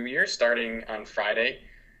Lunar New Year starting on Friday.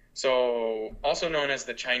 So also known as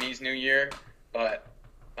the Chinese New Year, but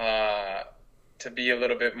to be a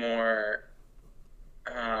little bit more,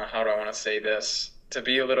 how do I want to say this? To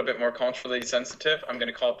be a little bit more culturally sensitive, I'm going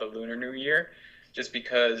to call it the Lunar New Year, just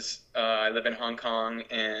because I live in Hong Kong,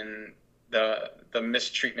 and the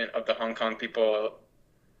mistreatment of the Hong Kong people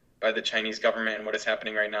by the Chinese government and what is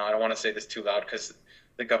happening right now. I don't want to say this too loud because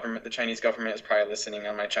the Chinese government is probably listening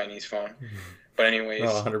on my Chinese phone. But anyways,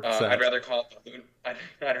 I'd rather call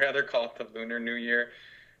it the Lunar New Year,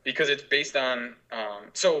 because it's based on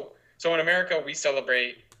so in America we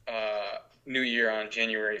celebrate New Year on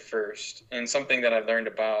January 1st, and something that I've learned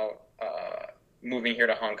about moving here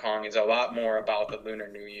to Hong Kong is a lot more about the Lunar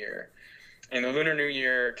New Year. And the Lunar New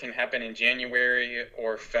Year can happen in January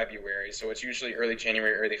or February, so it's usually early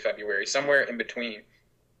January, early February, somewhere in between.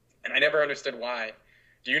 And I never understood why.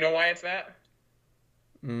 Do you know why it's that?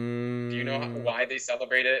 Do you know why they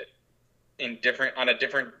celebrate it on a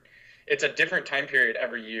different. It's a different time period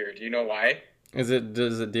every year. Do you know why? Does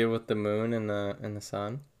it deal with the moon and the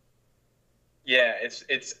sun? Yeah,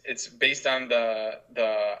 it's based on the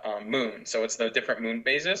moon, so it's the different moon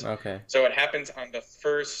phases. Okay. So it happens on the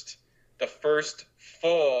first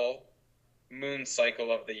full moon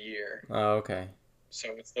cycle of the year. Oh, okay. So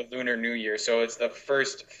it's the Lunar New Year. So it's the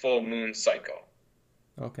first full moon cycle.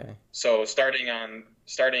 Okay. So starting on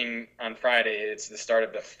Friday, it's the start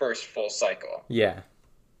of the first full cycle. Yeah.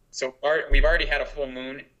 So we've already had a full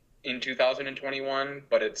moon in 2021,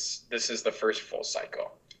 but this is the first full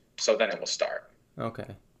cycle. So then it will start.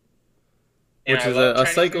 Okay. And Which I is love a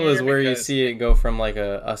Chinese cycle New is Year where you because- see it go from like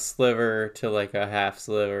a sliver to like a half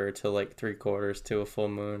sliver to like 3/4 to a full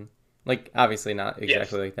moon. Like obviously not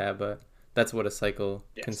exactly like that, but that's what a cycle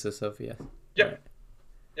consists of. Yes. Yep. Right.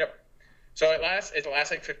 Yep. So it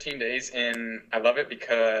lasts like 15 days, and I love it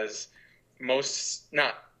because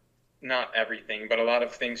not everything, but a lot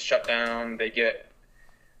of things shut down. They get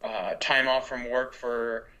time off from work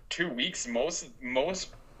for 2 weeks. Most of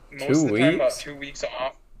the time, about 2 weeks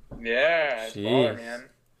off. Yeah, it's baller, man.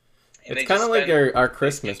 And It's kind of like our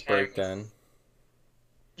Christmas break then.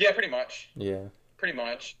 Yeah, pretty much. Yeah. Pretty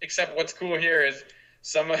much. Except what's cool here is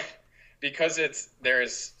because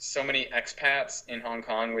there's so many expats in Hong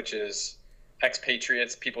Kong, which is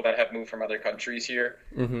expatriates, people that have moved from other countries here.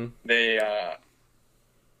 Mm-hmm.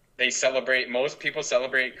 They celebrate. Most people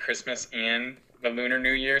celebrate Christmas and the Lunar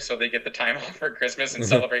New Year, so they get the time off for Christmas and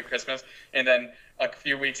celebrate Christmas, and then a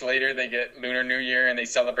few weeks later they get Lunar New Year and they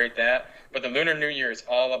celebrate that. But the Lunar New Year is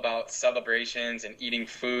all about celebrations and eating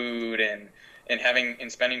food and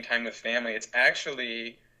spending time with family. It's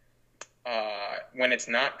actually when it's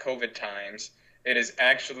not COVID times, it is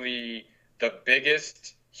actually the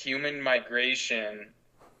biggest human migration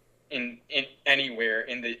in anywhere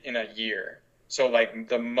in a year. So like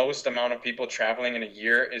the most amount of people traveling in a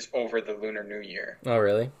year is over the Lunar New Year. Oh,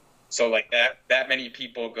 really? So like that many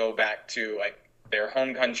people go back to like their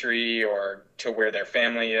home country or to where their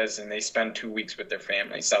family is, and they spend 2 weeks with their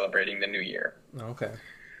family celebrating the New Year. Okay.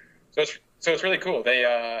 So it's really cool.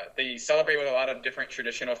 They celebrate with a lot of different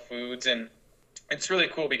traditional foods, and it's really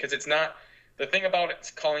cool because it's not the thing about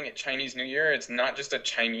it, calling it Chinese New Year. It's not just a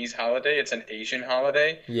Chinese holiday; it's an Asian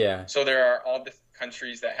holiday. Yeah. So there are all different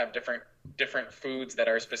countries that have different foods that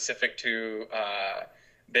are specific to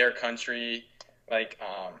their country. Like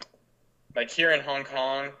here in Hong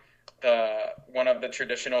Kong, one of the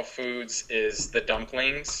traditional foods is the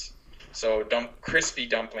dumplings. So crispy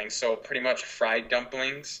dumplings. So pretty much fried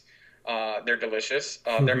dumplings. They're delicious.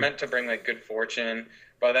 They're meant to bring like good fortune.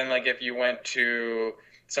 But then like if you went to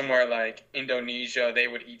somewhere like Indonesia, they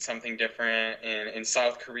would eat something different. And in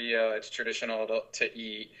South Korea, it's traditional to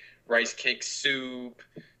eat rice cake soup.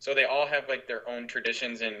 So they all have like their own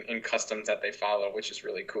traditions and customs that they follow, which is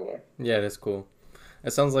really cool. Yeah, that's cool.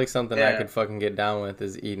 It sounds like something I could fucking get down with,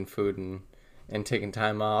 is eating food and taking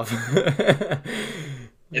time off. I'm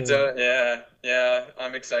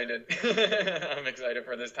excited. I'm excited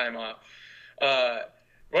for this time off.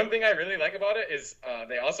 One thing I really like about it is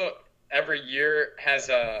they also every year has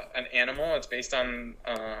an animal. It's based on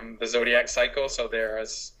the zodiac cycle, so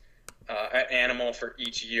there's an animal for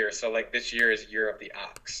each year. So like this year is year of the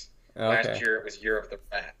ox. Okay. Last year it was year of the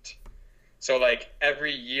rat. So like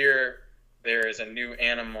every year there is a new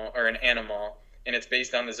animal or an animal, and it's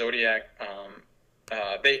based on the zodiac.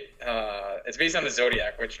 It's based on the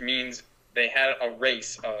zodiac, which means they had a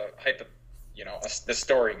race. The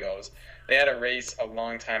story goes they had a race a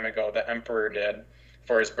long time ago. The emperor did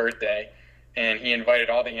for his birthday, and he invited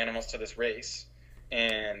all the animals to this race.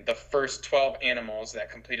 And the first 12 animals that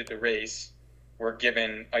completed the race were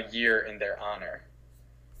given a year in their honor.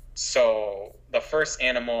 So the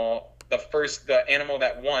animal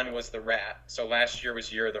that won was the rat. So last year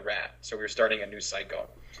was year of the rat. So we were starting a new cycle.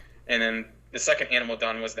 And then the second animal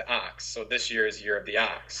done was the ox. So this year is year of the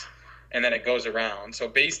ox. And then it goes around. So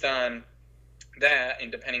based on that, and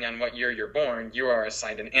depending on what year you're born, you are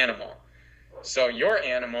assigned an animal. So your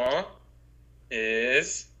animal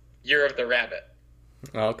is year of the rabbit.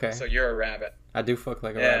 Okay. So you're a rabbit. I do fuck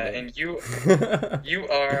like a rabbit. And you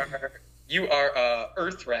are a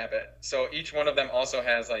earth rabbit. So each one of them also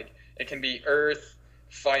has like it can be earth,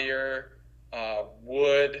 fire,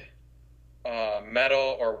 wood,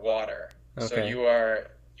 metal, or water. Okay. So you are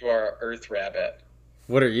earth rabbit.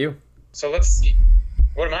 What are you? So let's see.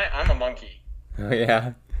 What am I? I'm a monkey. Oh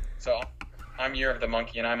yeah. So I'm year of the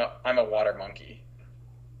monkey, and I'm a water monkey.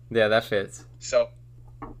 Yeah, that fits. So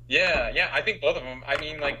yeah, I think both of them. I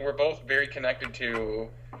mean, like we're both very connected to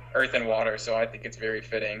earth and water, so I think it's very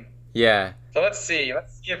fitting. Yeah. So let's see.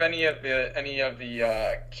 Let's see if any of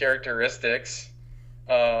the characteristics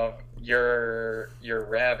of your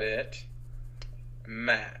rabbit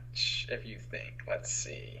match. If you think, let's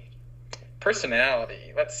see.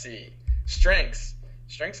 Personality. Let's see. Strengths.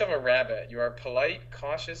 Strengths of a rabbit. You are polite,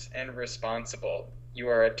 cautious, and responsible. You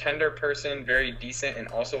are a tender person, very decent, and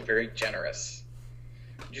also very generous.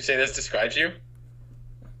 Would you say this describes you?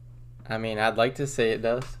 I mean, I'd like to say it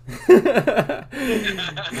does. I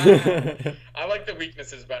like the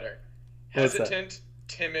weaknesses better. What's that? Hesitant,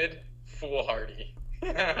 timid, foolhardy.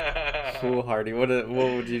 Foolhardy. What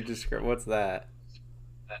would you describe? What's that?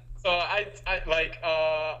 So I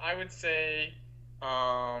would say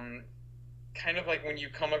kind of like when you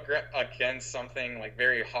come against something like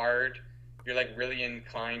very hard, you're like really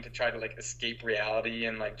inclined to try to like escape reality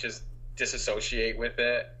and like just disassociate with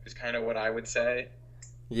it is kind of what I would say.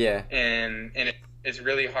 Yeah. It's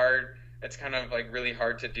really hard. It's kind of like really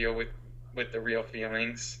hard to deal with the real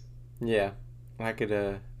feelings. Yeah. I could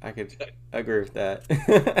agree with that.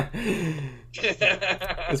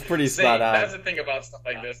 It's pretty spot on. That's the thing about stuff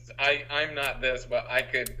like this. I'm not this, but I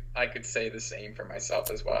could say the same for myself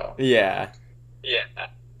as well. Yeah. Yeah.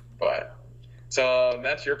 But so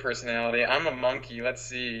that's your personality. I'm a monkey. Let's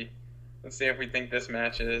see. Let's see if we think this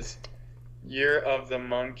matches. Year of the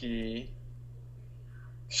monkey.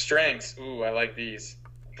 Strengths. Ooh, I like these.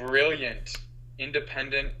 Brilliant,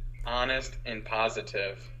 independent, honest, and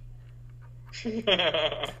positive.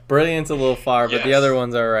 Brilliant's a little far, but the Yes. other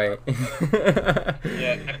ones are right.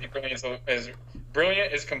 Yeah, I think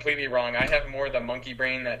brilliant is completely wrong. I have more the monkey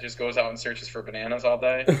brain that just goes out and searches for bananas all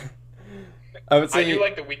day. I would I say do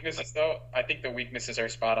like the weaknesses though. I think the weaknesses are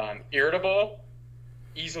spot on. Irritable,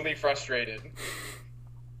 easily frustrated,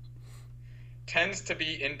 tends to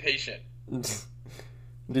be impatient.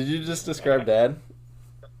 Did you just describe Dad?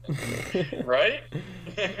 Right?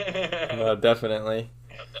 Definitely.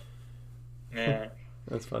 Yeah.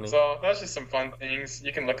 That's funny. So that's just some fun things.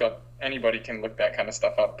 You can look up. Anybody can look that kind of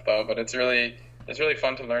stuff up though. But it's really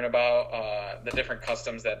fun to learn about the different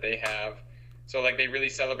customs that they have. So like they really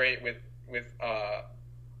celebrate with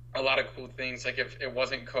a lot of cool things. Like if it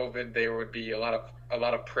wasn't COVID, there would be a lot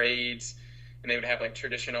of parades, and they would have like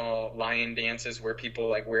traditional lion dances where people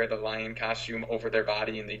like wear the lion costume over their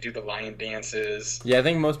body and they do the lion dances. Yeah, I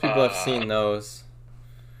think most people have seen those.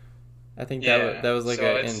 I think Yeah, that was like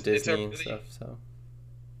so in it's a Disney and really- stuff. So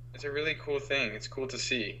It's a really cool thing. It's cool to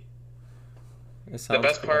see. it The sounds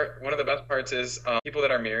best cool. part, one of the best parts is people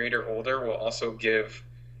that are married or older will also give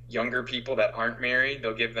younger people that aren't married,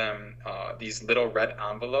 they'll give them these little red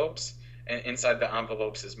envelopes, and inside the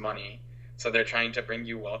envelopes is money. So they're trying to bring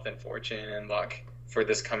you wealth and fortune and luck for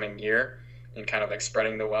this coming year and kind of like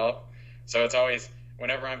spreading the wealth. So it's always,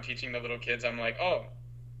 whenever I'm teaching the little kids, I'm like, oh,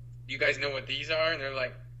 you guys know what these are? And they're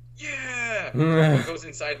like, yeah. What goes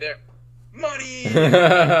inside there? Money.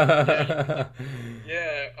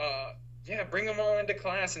 Yeah, bring them all into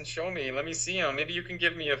class and show me. Let me see them. Maybe you can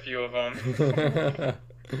give me a few of them.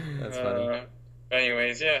 That's funny.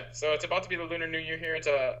 Anyways, yeah. So it's about to be the Lunar New Year here. It's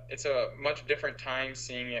a much different time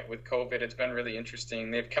seeing it with COVID. It's been really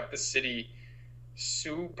interesting. They've kept the city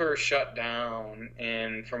super shut down,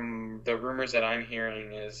 and from the rumors that I'm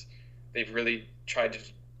hearing is they've really tried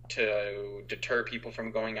to deter people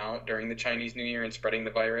from going out during the Chinese New Year and spreading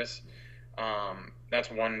the virus. That's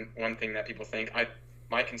one thing that people think.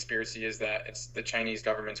 My conspiracy is that it's the Chinese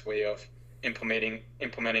government's way of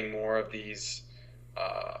implementing more of these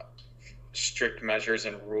strict measures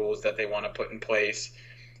and rules that they want to put in place.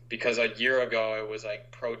 Because a year ago it was like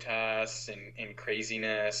protests and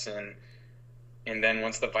craziness, and then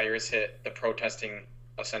once the virus hit, the protesting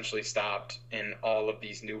essentially stopped, and all of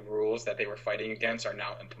these new rules that they were fighting against are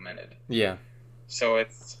now implemented. Yeah. So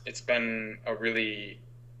it's been a really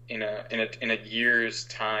in a year's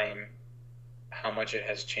time how much it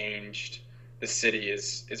has changed the city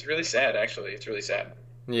is really sad. Actually, it's really sad.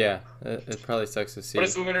 Yeah. It probably sucks to see. But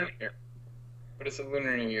it's the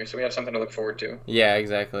Lunar New Year. So we have something to look forward to. Yeah,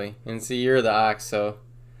 exactly. And it's the year of the ox, so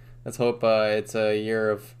let's hope it's a year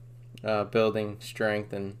of building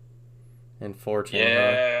strength and fortune.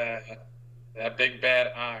 Yeah, that big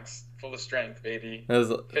bad ox, full of strength, baby. Huh?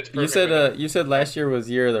 Fits You perfect you said last year was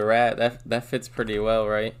year of the rat. That fits pretty well,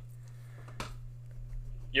 right?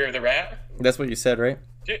 Year of the rat. That's what you said, right?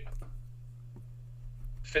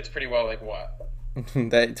 Fits pretty well. Like what?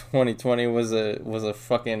 That 2020 was a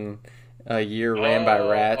fucking year ran by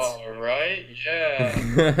rats. Oh, right.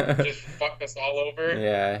 Yeah. Just fucked us all over.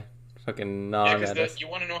 Yeah, fucking gnawing at us. You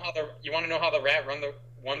want to know how the rat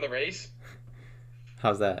won the race?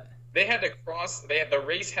 How's that? The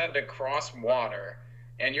race had to cross water,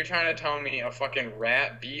 and you're trying to tell me a fucking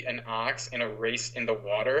rat beat an ox in a race in the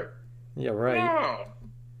water? Yeah, right. No.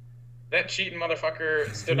 That cheating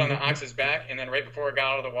motherfucker stood on the ox's back, and then right before it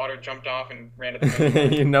got out of the water, jumped off and ran to the finish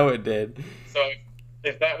line. You know it did. So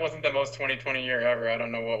if that wasn't the most 2020 year ever, I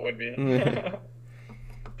don't know what would be.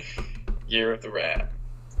 Year of the rat.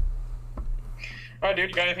 All right, dude,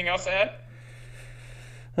 you got anything else to add?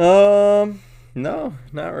 No,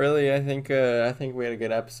 not really. I think we had a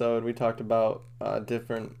good episode. We talked about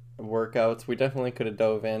different workouts. We definitely could have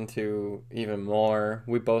dove into even more.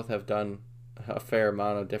 We both have done a fair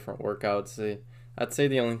amount of different workouts. I'd say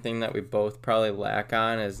the only thing that we both probably lack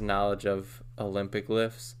on is knowledge of Olympic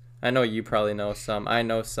lifts. I know you probably know some. I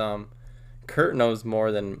know some. Kurt knows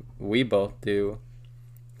more than we both do.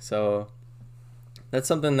 So that's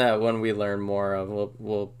something that when we learn more of,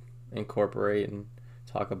 we'll incorporate and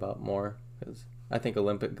talk about more, because I think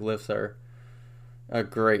Olympic lifts are a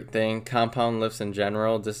great thing. Compound lifts in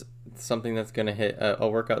general, just something that's going to hit a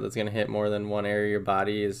workout that's going to hit more than one area of your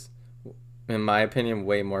body is, in my opinion,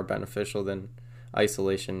 way more beneficial than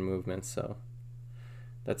isolation movements. So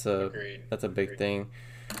that's a big thing.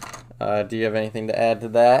 Do you have anything to add to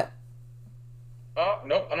that?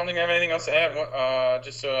 Nope. I don't think I have anything else to add.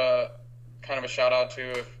 Just kind of a shout out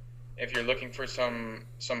to if you're looking for some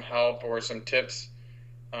help or some tips.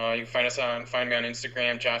 You can find me on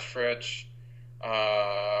Instagram, Josh Fritch.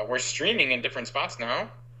 We're streaming in different spots now.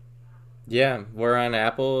 Yeah, we're on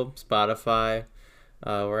Apple, Spotify.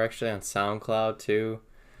 We're actually on SoundCloud too.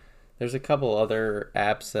 There's a couple other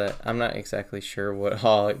apps that I'm not exactly sure what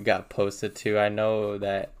all it got posted to. I know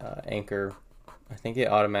that Anchor, I think it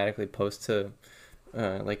automatically posts to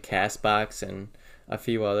like Castbox and a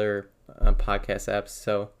few other podcast apps.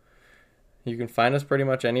 So you can find us pretty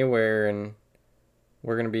much anywhere, and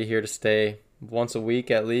we're going to be here to stay once a week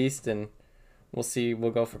at least, and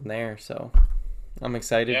we'll go from there. So I'm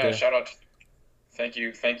excited. Yeah, shout out. Thank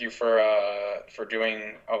you for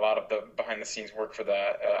doing a lot of the behind the scenes work for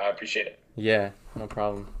that. I appreciate it. Yeah, no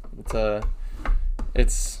problem.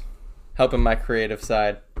 It's helping my creative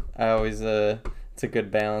side. I always it's a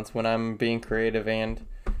good balance when I'm being creative and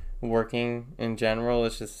working in general.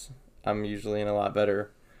 It's just I'm usually in a lot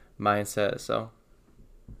better mindset, so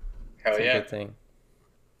hell it's yeah, a good thing.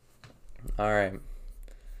 All right.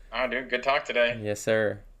 Oh, dude, good talk today. Yes,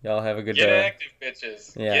 sir. Y'all have a good day. day. Get active,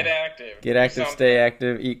 bitches. Yeah. Get active. Get active, stay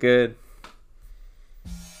active, eat good.